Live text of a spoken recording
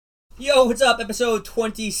Yo, what's up? Episode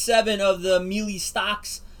 27 of the Mealy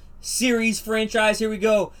Stocks series franchise. Here we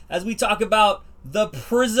go as we talk about the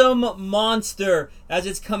Prism Monster as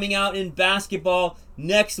it's coming out in basketball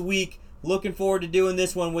next week. Looking forward to doing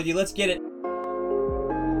this one with you. Let's get it.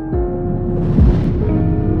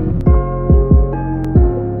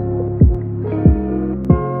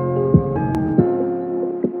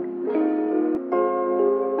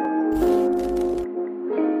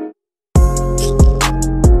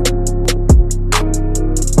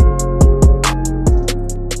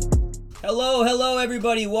 Hello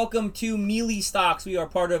everybody. Welcome to Mealy Stocks. We are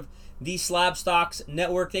part of the Slab Stocks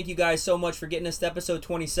Network. Thank you guys so much for getting us to episode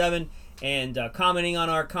 27 and commenting on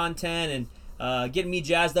our content and getting me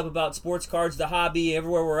jazzed up about sports cards, the hobby,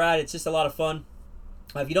 everywhere we're at. It's just a lot of fun.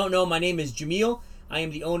 If you don't know, my name is Jamil. I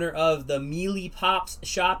am the owner of the Mealy Pops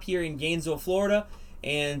shop here in Gainesville, Florida,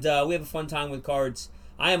 and we have a fun time with cards.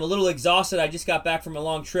 I am a little exhausted. I just got back from a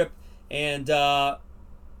long trip, and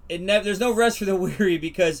there's no rest for the weary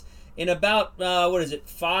because in about,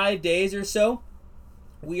 5 days or so,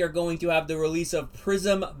 we are going to have the release of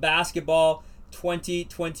Prism Basketball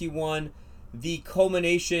 2021, the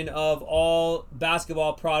culmination of all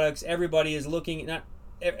basketball products. Everybody is looking,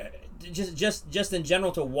 just in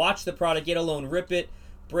general, to watch the product, get alone, rip it,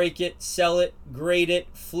 break it, sell it, grade it,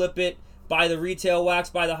 flip it, buy the retail wax,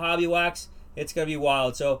 buy the hobby wax. It's going to be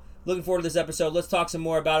wild. So looking forward to this episode. Let's talk some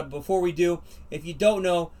more about it. Before we do, if you don't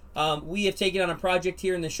know, we have taken on a project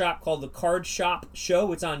here in the shop called the Card Shop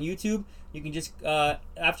Show. It's on YouTube. You can just,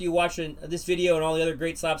 after you watch this video and all the other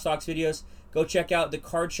great Slab Stocks videos, go check out the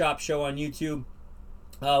Card Shop Show on YouTube.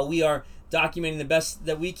 We are documenting the best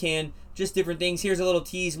that we can, just different things. Here's a little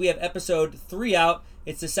tease. We have episode 3 out.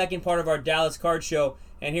 It's the second part of our Dallas Card Show.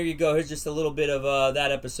 And here you go. Here's just a little bit of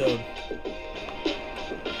that episode.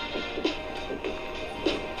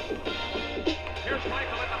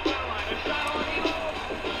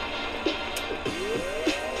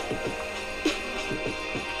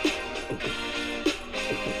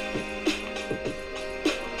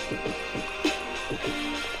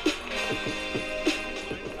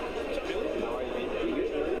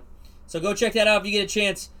 So go check that out if you get a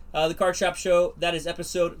chance. The Card Shop Show, that is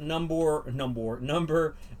episode number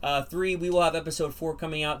 3. We will have episode 4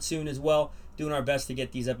 coming out soon as well. Doing our best to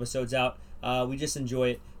get these episodes out. We just enjoy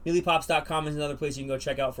it. MealyPops.com is another place you can go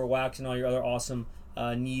check out for wax and all your other awesome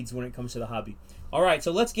needs when it comes to the hobby. All right,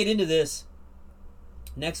 so let's get into this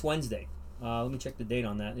next Wednesday. Let me check the date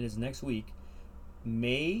on that. It is next week.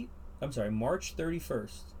 March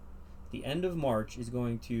 31st. The end of March is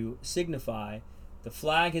going to signify the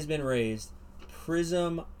flag has been raised.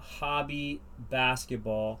 Prism Hobby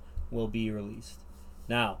Basketball will be released.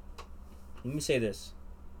 Now, let me say this.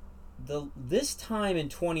 This time in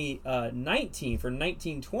 2019, for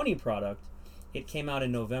 1920 product, it came out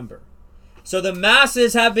in November. So the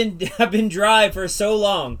masses have been dry for so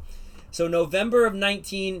long. So November of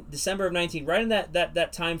 19, December of 19, right in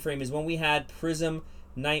that time frame is when we had Prism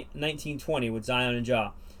 1920 with Zion and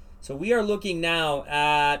Ja. So we are looking now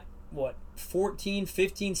at, 14,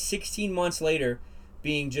 15, 16 months later,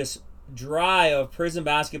 being just dry of Prism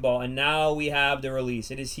Basketball, and now we have the release.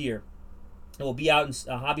 It is here. It will be out in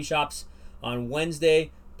hobby shops on Wednesday.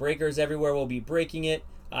 Breakers everywhere will be breaking it.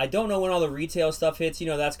 I don't know when all the retail stuff hits.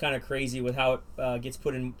 That's kind of crazy with how it gets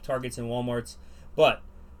put in Targets and Walmarts. But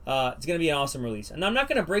it's going to be an awesome release. And I'm not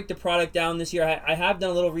going to break the product down this year. I have done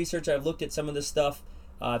a little research. I've looked at some of this stuff.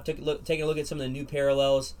 Taken a look at some of the new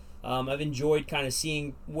parallels. I've enjoyed kind of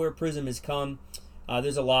seeing where Prism has come.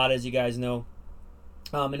 There's a lot, as you guys know.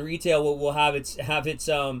 In retail, will have its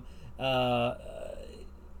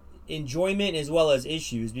enjoyment as well as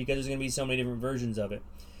issues because there's going to be so many different versions of it.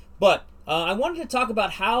 But I wanted to talk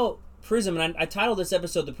about how Prism, and I titled this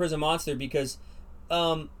episode "The Prism Monster" because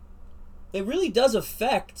it really does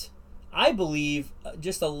affect, I believe,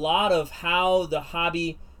 just a lot of how the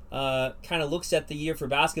hobby kind of looks at the year for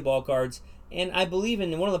basketball cards. And I believe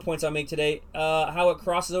in one of the points I'll make today, how it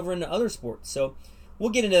crosses over into other sports. So we'll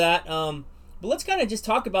get into that. But let's kind of just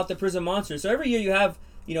talk about the Prism Monster. So every year you have,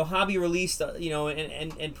 hobby released,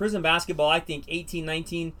 and Prism Basketball, I think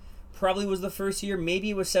 18-19 probably was the first year. Maybe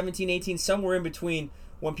it was 17-18, somewhere in between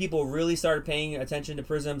when people really started paying attention to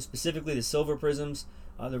Prism, specifically the silver Prisms,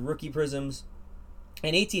 the rookie Prisms.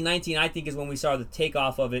 And 18-19, I think, is when we saw the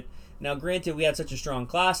takeoff of it. Now, granted, we had such a strong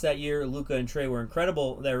class that year. Luka and Trey were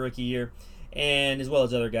incredible their rookie year, and as well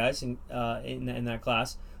as other guys in that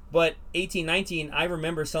class. But 18-19, I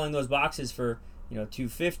remember selling those boxes for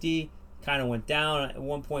 $250. Kind of went down at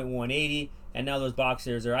one point 180, and now those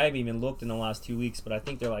boxers are. I haven't even looked in the last 2 weeks, but I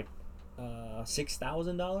think they're like $6,000,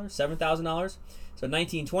 $7,000. So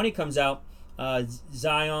 1920 comes out,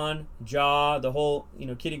 Zion, Ja, the whole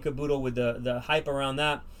kit and caboodle with the hype around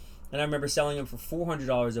that. And I remember selling them for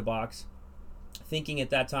 $400 a box, thinking at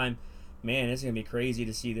that time, man, it's going to be crazy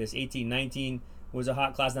to see this. 18-19 was a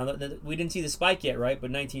hot class. Now, we didn't see the spike yet, right?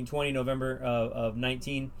 But 19-20, November of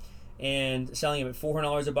 19, and selling them at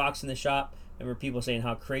 $400 a box in the shop. I remember people saying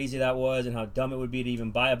how crazy that was and how dumb it would be to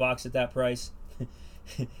even buy a box at that price.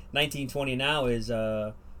 19-20 now is,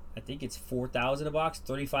 I think it's $4,000 a box,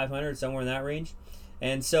 $3,500, somewhere in that range.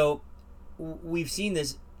 And so we've seen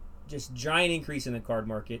this just giant increase in the card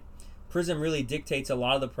market. Prism really dictates a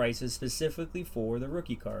lot of the prices specifically for the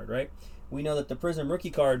rookie card, right? We know that the Prism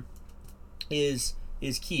rookie card is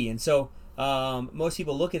key, and so most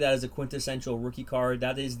people look at that as a quintessential rookie card.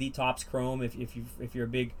 That is the Topps Chrome. If you're a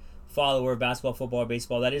big follower of basketball, football, or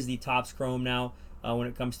baseball, that is the Topps Chrome now when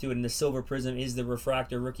it comes to it. And the Silver Prism is the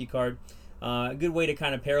refractor rookie card. A good way to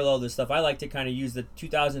kind of parallel this stuff. I like to kind of use the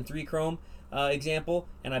 2003 Chrome example,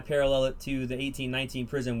 and I parallel it to the 18-19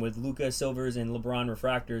 Prism with Luka Silvers and LeBron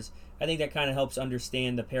refractors. I think that kind of helps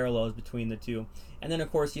understand the parallels between the two. And then,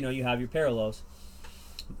 of course, you have your parallels.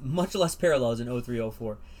 Much less parallels in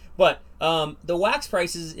 03-04. But the wax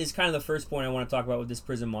prices is kind of the first point I want to talk about with this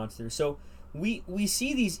Prism monster. So we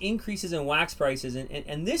see these increases in wax prices,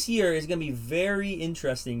 and this year is going to be very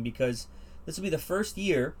interesting because this will be the first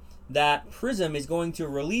year that Prism is going to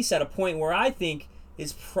release at a point where I think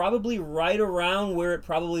is probably right around where it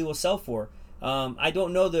probably will sell for. I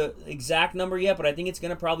don't know the exact number yet, but I think it's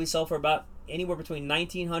going to probably sell for about anywhere between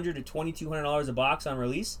 $1,900 to $2,200 a box on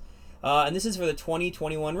release. And this is for the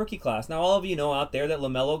 2021 rookie class. Now, all of you know out there that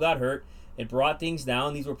LaMelo got hurt. It brought things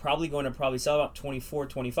down. These were probably going to sell about 24,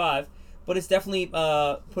 25, but it's definitely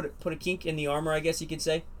put a kink in the armor, I guess you could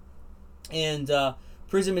say. And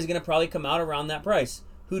Prism is going to probably come out around that price.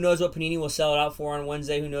 Who knows what Panini will sell it out for on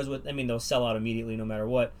Wednesday? Who knows what? I mean, they'll sell out immediately no matter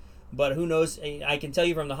what. But who knows? I can tell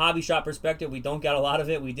you from the hobby shop perspective, we don't get a lot of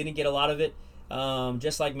it. We didn't get a lot of it,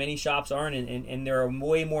 just like many shops aren't. And there are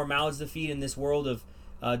way more mouths to feed in this world of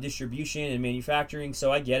distribution and manufacturing,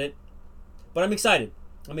 so I get it. But I'm excited.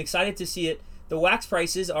 I'm excited to see it. The wax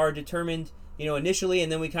prices are determined, initially, and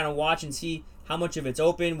then we kind of watch and see how much of it's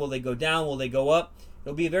open. Will they go down? Will they go up?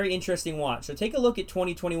 It'll be a very interesting watch. So take a look at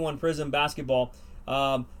 2021 Prism basketball.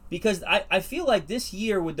 Because I feel like this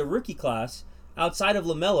year with the rookie class, outside of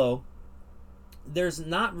LaMelo, there's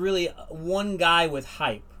not really one guy with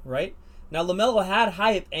hype, right? Now, LaMelo had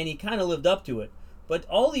hype, and he kind of lived up to it. But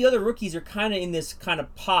all the other rookies are kind of in this kind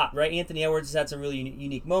of pot, right? Anthony Edwards has had some really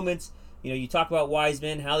unique moments. You talk about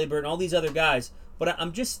Wiseman, Halliburton, all these other guys. But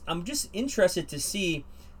I'm just interested to see,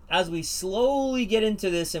 as we slowly get into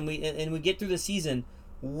this and we get through the season,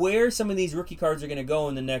 where some of these rookie cards are going to go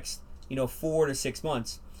in the next 4 to 6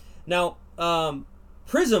 months. Now,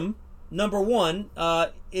 Prism, number one,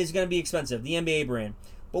 is going to be expensive, the NBA brand.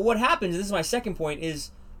 But what happens, and this is my second point,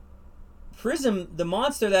 is Prism, the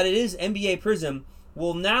monster that it is, NBA Prism,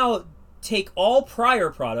 will now take all prior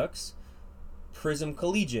products, Prism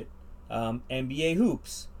Collegiate, NBA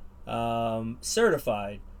Hoops,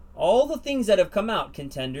 Certified, all the things that have come out,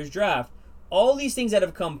 Contenders Draft, all these things that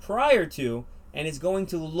have come prior to, and it's going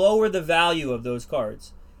to lower the value of those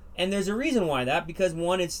cards. And there's a reason why that, because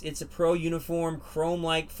one, it's a pro uniform,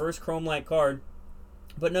 chrome-like, first chrome-like card.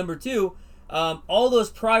 But number two, all those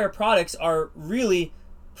prior products are really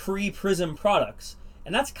pre-Prism products.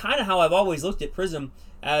 And that's kind of how I've always looked at Prism,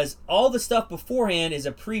 as all the stuff beforehand is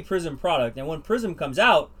a pre-Prism product. And when Prism comes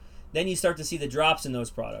out, then you start to see the drops in those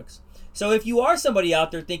products. So if you are somebody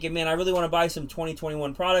out there thinking, man, I really want to buy some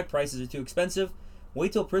 2021 product, prices are too expensive,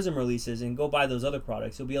 wait till Prism releases and go buy those other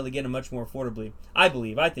products. You'll be able to get them much more affordably. I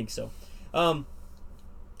think so.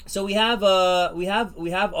 So we have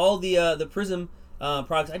all the Prism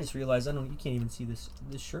products. I just realized you can't even see this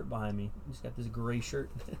shirt behind me. I just got this gray shirt.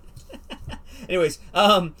 Anyways,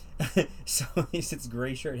 so it's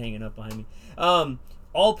gray shirt hanging up behind me.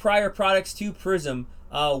 All prior products to Prism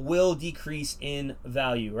will decrease in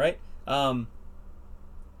value, right? You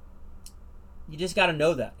just got to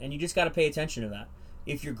know that, and you just got to pay attention to that.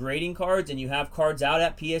 If you're grading cards and you have cards out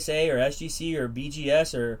at PSA or SGC or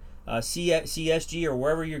BGS or CSG or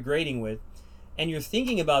wherever you're grading with, and you're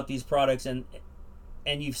thinking about these products and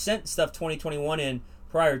you've sent stuff 2021 in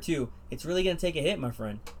prior to, it's really going to take a hit, my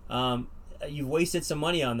friend. You've wasted some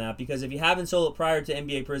money on that, because if you haven't sold it prior to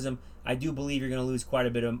NBA Prism, I do believe you're going to lose quite a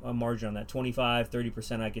bit of a margin on that.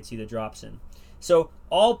 25-30% I could see the drops in. So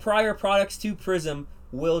all prior products to Prism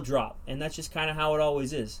will drop, and that's just kind of how it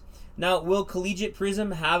always is. Now, will Collegiate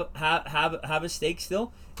Prism have a stake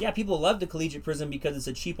still? Yeah, people love the Collegiate Prism because it's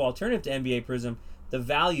a cheap alternative to NBA Prism. The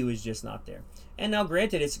value is just not there. And now,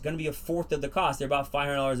 granted, it's going to be a fourth of the cost. They're about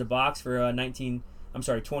 $500 a box for a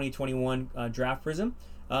 2021 draft Prism.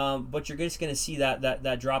 But you're just going to see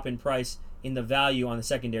that drop in price in the value on the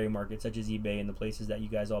secondary market, such as eBay and the places that you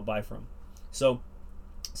guys all buy from. So,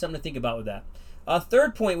 something to think about with that.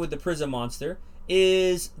 Third point with the Prism Monster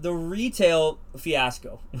is the retail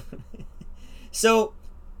fiasco. So,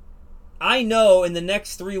 I know in the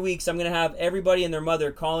next 3 weeks I'm going to have everybody and their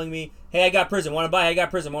mother calling me, hey, I got Prism, want to buy? Hey, I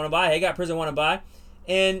got Prism, want to buy? Hey, I got Prism, want to buy?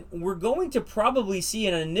 And we're going to probably see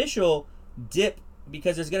an initial dip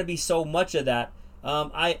because there's going to be so much of that.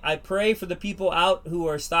 I pray for the people out who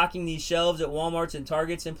are stocking these shelves at Walmarts and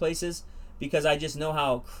Targets and places, because I just know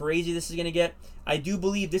how crazy this is going to get. I do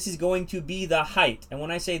believe this is going to be the height. And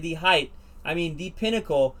when I say the height, I mean the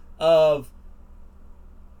pinnacle of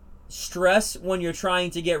stress when you're trying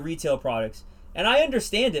to get retail products. And I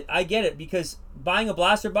understand it. I get it, because buying a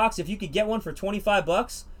blaster box, if you could get one for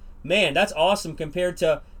 $25, man, that's awesome compared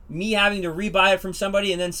to me having to rebuy it from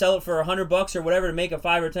somebody and then sell it for $100 or whatever to make a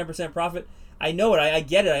 5 or 10% profit. I know it. I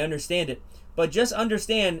get it. I understand it. But just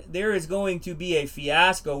understand there is going to be a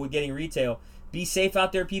fiasco with getting retail. Be safe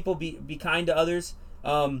out there, people. Be kind to others.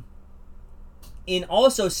 In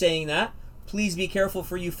also saying that, please be careful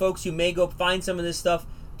for you folks who may go find some of this stuff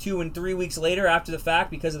 2 and 3 weeks later after the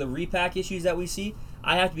fact because of the repack issues that we see.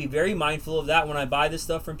 I have to be very mindful of that when I buy this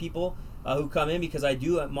stuff from people who come in, because I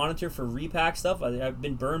do monitor for repack stuff. I've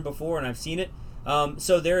been burned before and I've seen it.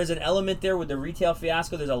 So there is an element there with the retail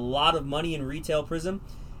fiasco. There's a lot of money in retail Prism,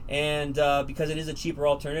 and because it is a cheaper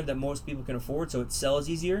alternative that most people can afford, so it sells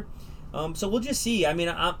easier. So we'll just see. I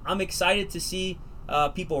mean, I'm excited to see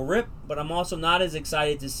people rip, but I'm also not as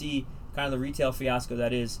excited to see kind of the retail fiasco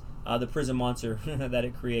that is the Prism Monster that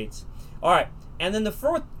it creates. All right, and then the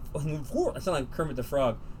fourth, I sound like Kermit the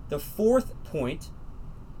Frog. The fourth point,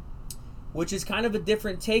 which is kind of a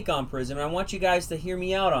different take on Prism, and I want you guys to hear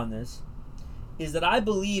me out on this, is that I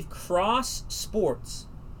believe cross sports,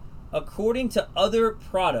 according to other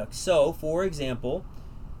products, so for example,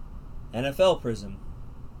 NFL Prism,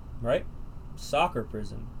 right? Soccer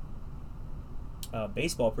Prism,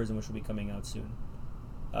 baseball Prism, which will be coming out soon,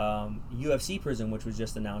 UFC Prism, which was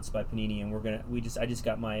just announced by Panini, and I just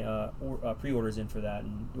got my pre-orders in for that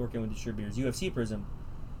and working with distributors. UFC Prism,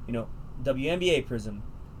 WNBA Prism.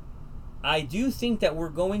 I do think that we're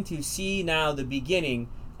going to see now the beginning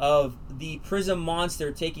of the Prism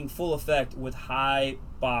Monster taking full effect with high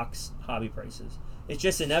box hobby prices. It's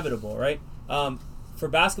just inevitable, right? For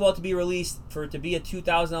basketball to be released, for it to be a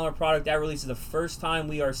 $2,000 product, that release is the first time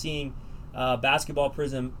we are seeing basketball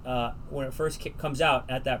Prism when it first comes out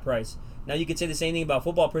at that price. Now you could say the same thing about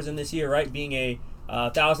football Prism this year, right? Being a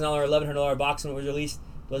 $1,000, $1,100 box when it was released.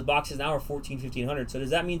 Those boxes now are $1,400, $1,500. So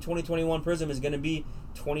does that mean 2021 Prism is going to be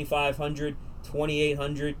 $2,500,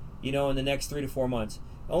 $2,800, in the next 3 to 4 months?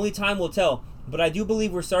 Only time will tell. But I do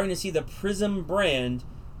believe we're starting to see the Prism brand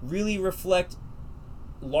really reflect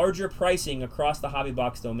larger pricing across the hobby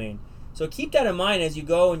box domain. So keep that in mind as you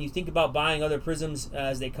go and you think about buying other Prisms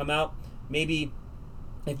as they come out. Maybe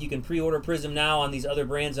if you can pre-order Prism now on these other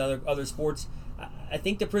brands and other sports. I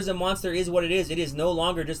think the Prism Monster is what it is. It is no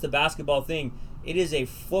longer just a basketball thing. It is a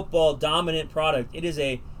football dominant product. It is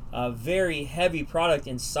a very heavy product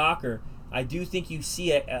in soccer. I do think you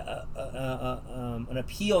see an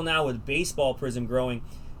appeal now with baseball Prism growing.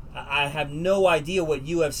 I have no idea what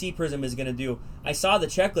UFC Prism is going to do. I saw the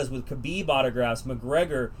checklist with Khabib autographs,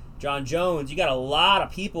 McGregor, John Jones. You got a lot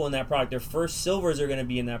of people in that product. Their first silvers are going to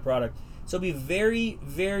be in that product. So it'll be very,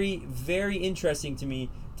 very, very interesting to me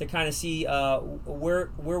to kind of see where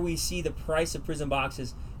we see the price of Prism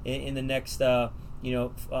boxes in the next 4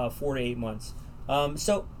 to 8 months.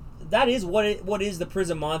 So that is what is the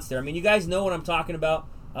Prism Monster. I mean, you guys know what I'm talking about.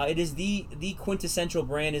 It is the quintessential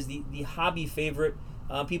brand, is the hobby favorite.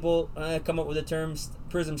 People come up with the term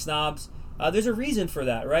Prism snobs. There's a reason for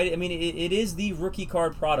that, right? I mean, it is the rookie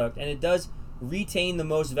card product, and it does retain the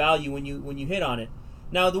most value when you hit on it.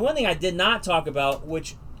 Now, the one thing I did not talk about,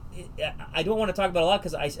 which I don't want to talk about a lot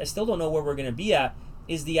because I still don't know where we're going to be at,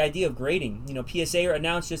 is the idea of grading. PSA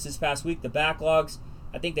announced just this past week the backlogs.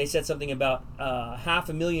 I think they said something about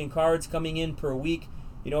 500,000 cards coming in per week,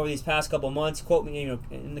 over these past couple months. Quote me,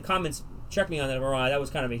 in the comments, check me on that if I'm wrong. That was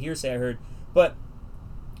kind of a hearsay I heard. But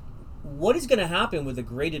what is going to happen with the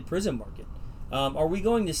graded Prism market? Are we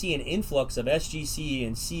going to see an influx of SGC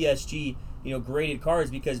and CSG, graded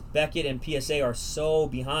cards, because Beckett and PSA are so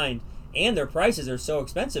behind and their prices are so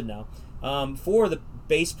expensive now for the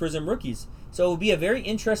base Prism rookies? So it will be a very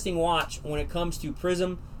interesting watch when it comes to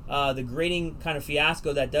Prism, the grading kind of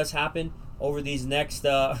fiasco that does happen over these next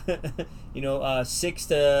 6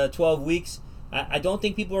 to 12 weeks. I don't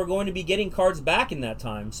think people are going to be getting cards back in that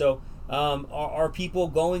time. So are people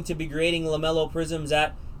going to be grading LaMelo Prisms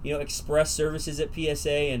at express services at PSA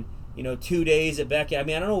and 2 days at Beckett? I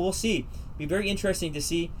mean, I don't know. We'll see. Be very interesting to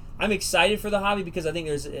see. I'm excited for the hobby because I think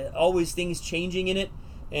there's always things changing in it,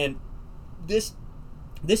 and this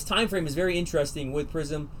time frame is very interesting with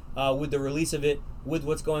Prism, with the release of it, with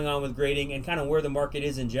what's going on with grading, and kind of where the market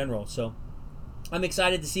is in general. So I'm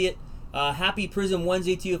excited to see it. Happy Prism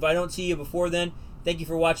Wednesday to you if I don't see you before then. Thank you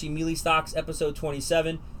for watching Mealy Stocks episode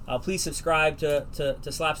 27. Please subscribe to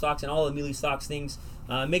Slap Stocks and all the Mealy Stocks things.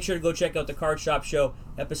 Make sure to go check out the Card Shop Show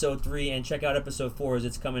episode 3 and check out episode 4 as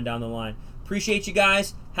it's coming down the line. Appreciate you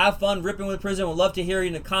guys. Have fun ripping with Prism. Would love to hear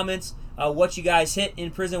in the comments what you guys hit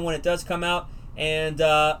in Prism when it does come out. And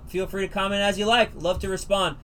feel free to comment as you like. Love to respond.